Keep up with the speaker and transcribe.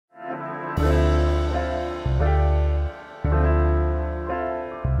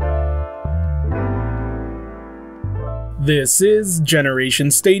This is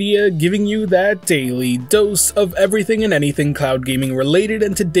Generation Stadia, giving you that daily dose of everything and anything cloud gaming related,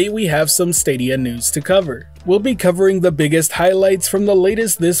 and today we have some Stadia news to cover. We'll be covering the biggest highlights from the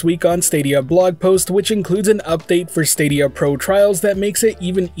latest This Week on Stadia blog post, which includes an update for Stadia Pro trials that makes it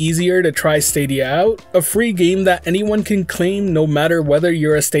even easier to try Stadia out, a free game that anyone can claim no matter whether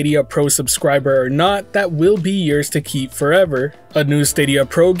you're a Stadia Pro subscriber or not that will be yours to keep forever, a new Stadia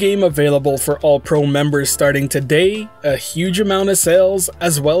Pro game available for all Pro members starting today, a huge amount of sales,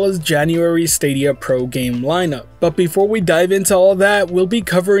 as well as January Stadia Pro game lineup. But before we dive into all that, we'll be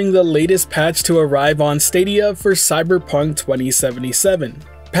covering the latest patch to arrive on Stadia for Cyberpunk 2077.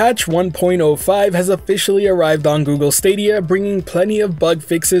 Patch 1.05 has officially arrived on Google Stadia, bringing plenty of bug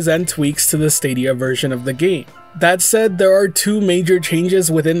fixes and tweaks to the Stadia version of the game. That said, there are two major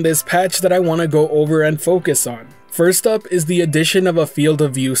changes within this patch that I want to go over and focus on. First up is the addition of a field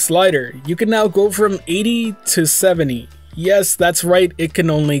of view slider. You can now go from 80 to 70. Yes, that's right, it can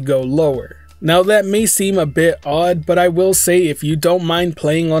only go lower. Now that may seem a bit odd, but I will say if you don't mind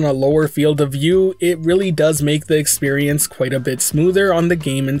playing on a lower field of view, it really does make the experience quite a bit smoother on the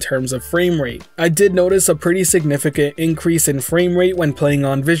game in terms of frame rate. I did notice a pretty significant increase in frame rate when playing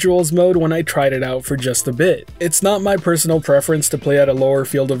on visuals mode when I tried it out for just a bit. It's not my personal preference to play at a lower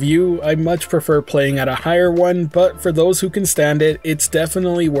field of view, I much prefer playing at a higher one, but for those who can stand it, it's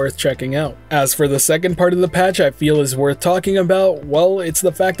definitely worth checking out. As for the second part of the patch I feel is worth talking about, well, it's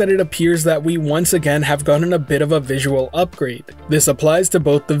the fact that it appears that we once again have gotten a bit of a visual upgrade. This applies to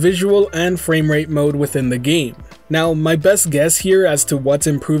both the visual and frame rate mode within the game. Now, my best guess here as to what's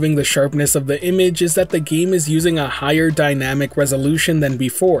improving the sharpness of the image is that the game is using a higher dynamic resolution than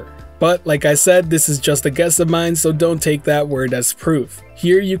before. But like I said, this is just a guess of mine, so don't take that word as proof.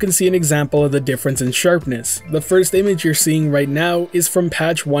 Here you can see an example of the difference in sharpness. The first image you're seeing right now is from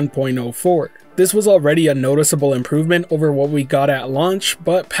patch 1.04. This was already a noticeable improvement over what we got at launch,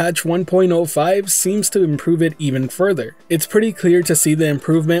 but patch 1.05 seems to improve it even further. It's pretty clear to see the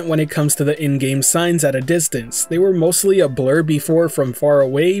improvement when it comes to the in-game signs at a distance. They were mostly a blur before from far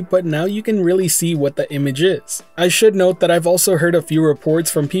away, but now you can really see what the image is. I should note that I've also heard a few reports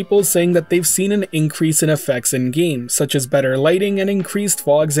from people saying that they've seen an increase in effects in games, such as better lighting and increased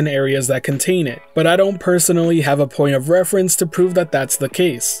fogs in areas that contain it, but I don't personally have a point of reference to prove that that's the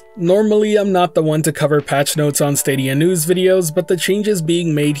case. Normally, I'm not the one to cover patch notes on Stadia news videos, but the changes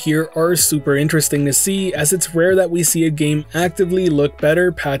being made here are super interesting to see, as it's rare that we see a game actively look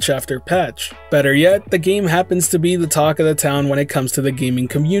better patch after patch. Better yet, the game happens to be the talk of the town when it comes to the gaming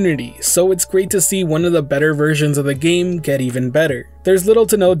community, so it's great to see one of the better versions of the game get even better. There's little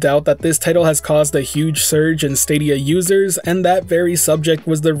to no doubt that this title has caused a huge surge in Stadia users, and that very subject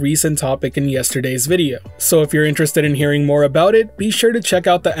was the recent topic in yesterday's video. So if you're interested in hearing more about it, be sure to check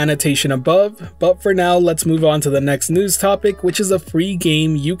out the annotation above, but for now let's move on to the next news topic, which is a free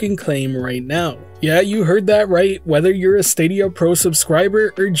game you can claim right now. Yeah, you heard that right. Whether you're a Stadia Pro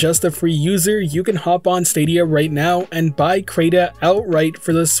subscriber or just a free user, you can hop on Stadia right now and buy Crata outright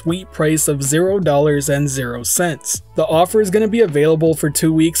for the sweet price of $0.00. The offer is going to be available for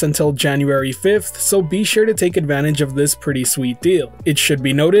 2 weeks until January 5th, so be sure to take advantage of this pretty sweet deal. It should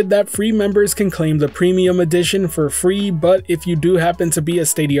be noted that free members can claim the premium edition for free, but if you do happen to be a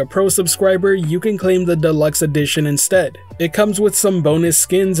Stadia Pro subscriber, you can claim the deluxe edition instead. It comes with some bonus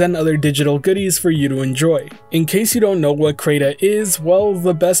skins and other digital goodies for you to enjoy. In case you don't know what Crata is, well,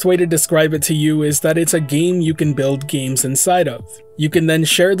 the best way to describe it to you is that it's a game you can build games inside of. You can then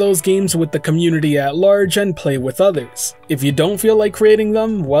share those games with the community at large and play with others. If you don't feel like creating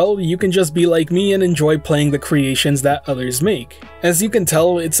them, well, you can just be like me and enjoy playing the creations that others make. As you can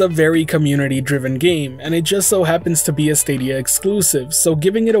tell, it's a very community-driven game, and it just so happens to be a Stadia exclusive, so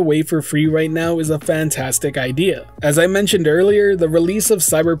giving it away for free right now is a fantastic idea. As I mentioned earlier, the release of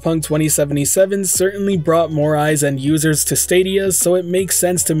Cyberpunk 2077 certainly brought more eyes and users to Stadia, so it makes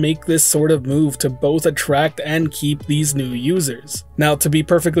sense to make this sort of move to both attract and keep these new users. Now, to be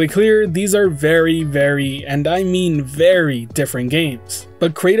perfectly clear, these are very, and I mean very different games.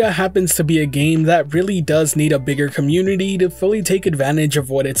 But Crata happens to be a game that really does need a bigger community to fully take advantage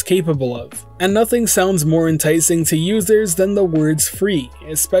of what it's capable of. And nothing sounds more enticing to users than the words free,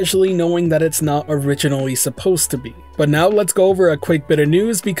 especially knowing that it's not originally supposed to be. But now let's go over a quick bit of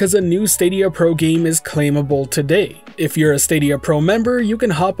news because a new Stadia Pro game is claimable today. If you're a Stadia Pro member, you can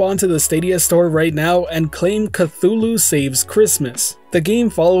hop onto the Stadia store right now and claim Cthulhu Saves Christmas. The game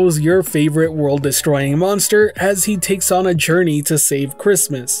follows your favorite world-destroying monster as he takes on a journey to save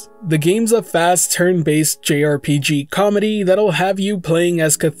Christmas. The game's a fast turn-based JRPG comedy that'll have you playing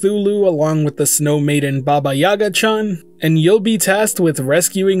as Cthulhu along with the Snow Maiden Baba Yaga-chan, and you'll be tasked with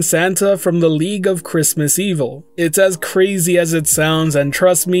rescuing Santa from the League of Christmas Evil. It's as crazy as it sounds, and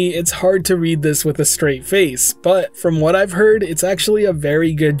trust me, it's hard to read this with a straight face, but from what I've heard, it's actually a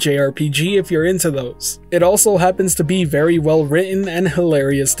very good JRPG if you're into those. It also happens to be very well written and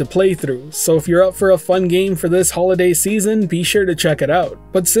hilarious to play through, so if you're up for a fun game for this holiday season, be sure to check it out.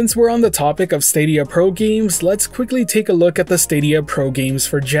 But since we're on the topic of Stadia Pro games, let's quickly take a look at the Stadia Pro games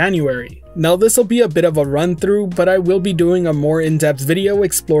for January. Now this will be a bit of a run through, but I will be doing a more in-depth video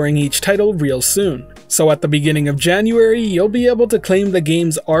exploring each title real soon. So at the beginning of January, you'll be able to claim the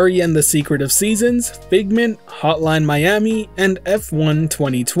games Ori and the Secret of Seasons, Figment, Hotline Miami, and F1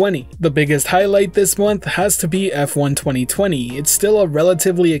 2020. The biggest highlight this month has to be F1 2020. It's still a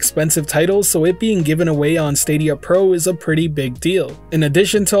relatively expensive title, so it being given away on Stadia Pro is a pretty big deal. In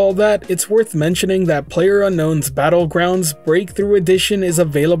addition to all that, it's worth mentioning that PlayerUnknown's Battlegrounds Breakthrough Edition is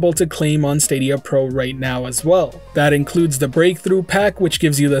available to claim on Stadia Pro right now as well. That includes the Breakthrough Pack, which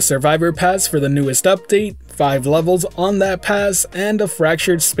gives you the Survivor Pass for the newest update, 5 levels on that pass, and a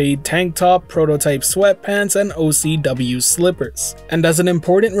Fractured Spade tank top, prototype sweatpants, and OCW slippers. And as an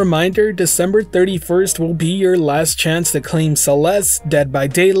important reminder, December 31st will be your last chance to claim Celeste, Dead by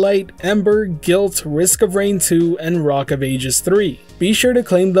Daylight, Ember, Guilt, Risk of Rain 2, and Rock of Ages 3. Be sure to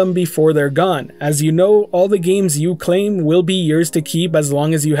claim them before they're gone. As you know, all the games you claim will be yours to keep as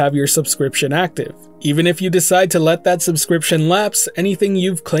long as you have your subscription active. Even if you decide to let that subscription lapse, anything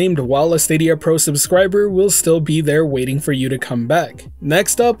you've claimed while a Stadia Pro subscriber will still be there waiting for you to come back.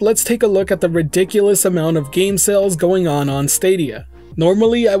 Next up, let's take a look at the ridiculous amount of game sales going on Stadia.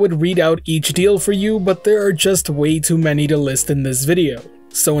 Normally I would read out each deal for you, but there are just way too many to list in this video.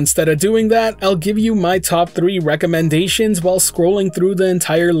 So instead of doing that, I'll give you my top 3 recommendations while scrolling through the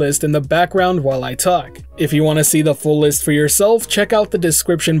entire list in the background while I talk. If you want to see the full list for yourself, check out the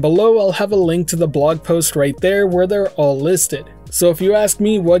description below. I'll have a link to the blog post right there where they're all listed. So if you ask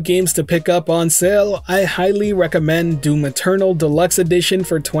me what games to pick up on sale, I highly recommend Doom Eternal Deluxe Edition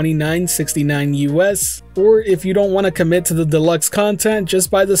for $29.69 US, or if you don't want to commit to the deluxe content, just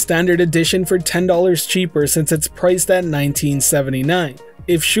buy the standard edition for $10 cheaper since it's priced at $19.79.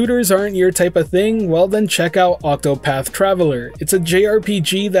 If shooters aren't your type of thing, well then check out Octopath Traveler. It's a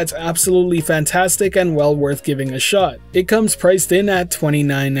JRPG that's absolutely fantastic and well worth giving a shot. It comes priced in at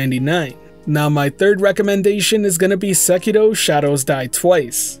 $29.99. Now my third recommendation is gonna be Sekiro Shadows Die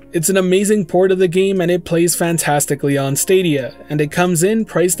Twice. It's an amazing port of the game and it plays fantastically on Stadia, and it comes in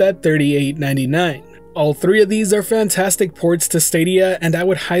priced at $38.99. All 3 of these are fantastic ports to Stadia, and I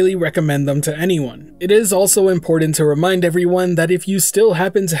would highly recommend them to anyone. It is also important to remind everyone that if you still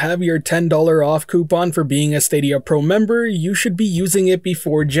happen to have your $10 off coupon for being a Stadia Pro member, you should be using it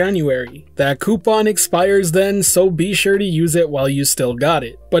before January. That coupon expires then, so be sure to use it while you still got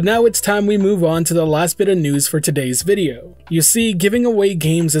it. But now it's time we move on to the last bit of news for today's video. You see, giving away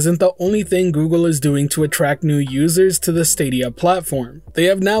games isn't the only thing Google is doing to attract new users to the Stadia platform. They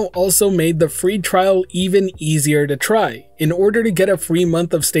have now also made the free trial even easier to try. In order to get a free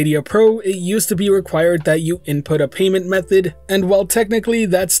month of Stadia Pro, it used to be required that you input a payment method, and while technically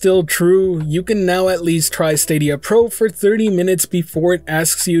that's still true, you can now at least try Stadia Pro for 30 minutes before it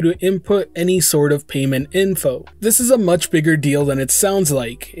asks you to input any sort of payment info. This is a much bigger deal than it sounds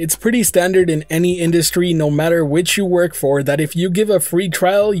like. It's pretty standard in any industry, no matter which you work for, that if you give a free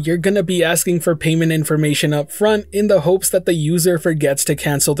trial, you're gonna be asking for payment information up front in the hopes that the user forgets to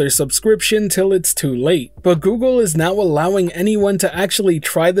cancel their subscription till it's too late. But Google is now allowing anyone to actually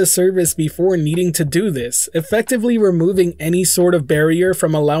try the service before needing to do this, effectively removing any sort of barrier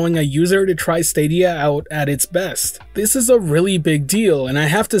from allowing a user to try Stadia out at its best. This is a really big deal, and I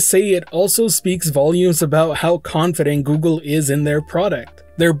have to say it also speaks volumes about how confident Google is in their product.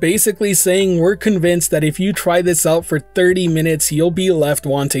 They're basically saying, we're convinced that if you try this out for 30 minutes, you'll be left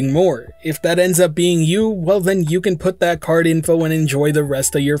wanting more. If that ends up being you, well then you can put that card info and enjoy the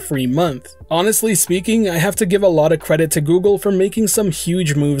rest of your free month. Honestly speaking, I have to give a lot of credit to Google for making some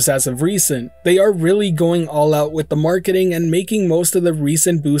huge moves as of recent. They are really going all out with the marketing and making most of the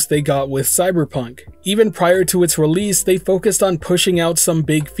recent boost they got with Cyberpunk. Even prior to its release, they focused on pushing out some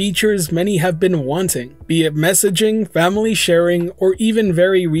big features many have been wanting, be it messaging, family sharing, or even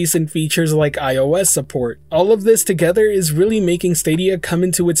very recent features like iOS support. All of this together is really making Stadia come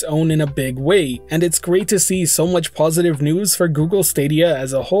into its own in a big way, and it's great to see so much positive news for Google Stadia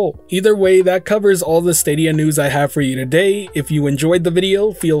as a whole. Either way, that covers all the Stadia news I have for you today. If you enjoyed the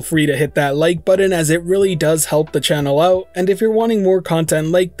video, feel free to hit that like button as it really does help the channel out, and if you're wanting more content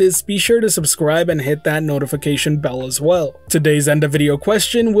like this, be sure to subscribe and hit that notification bell as well. Today's end of video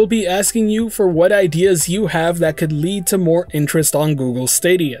question will be asking you for what ideas you have that could lead to more interest on Google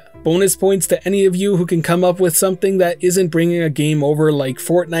Stadia. Bonus points to any of you who can come up with something that isn't bringing a game over like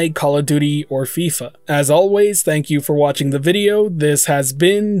Fortnite, Call of Duty, or FIFA. As always, thank you for watching the video. This has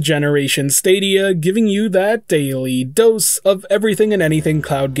been Generation Stadia, giving you that daily dose of everything and anything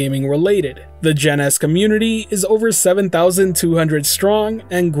cloud gaming related. The Gen S community is over 7,200 strong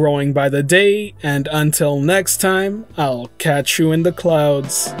and growing by the day, and until next time, I'll catch you in the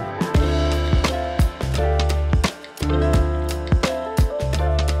clouds.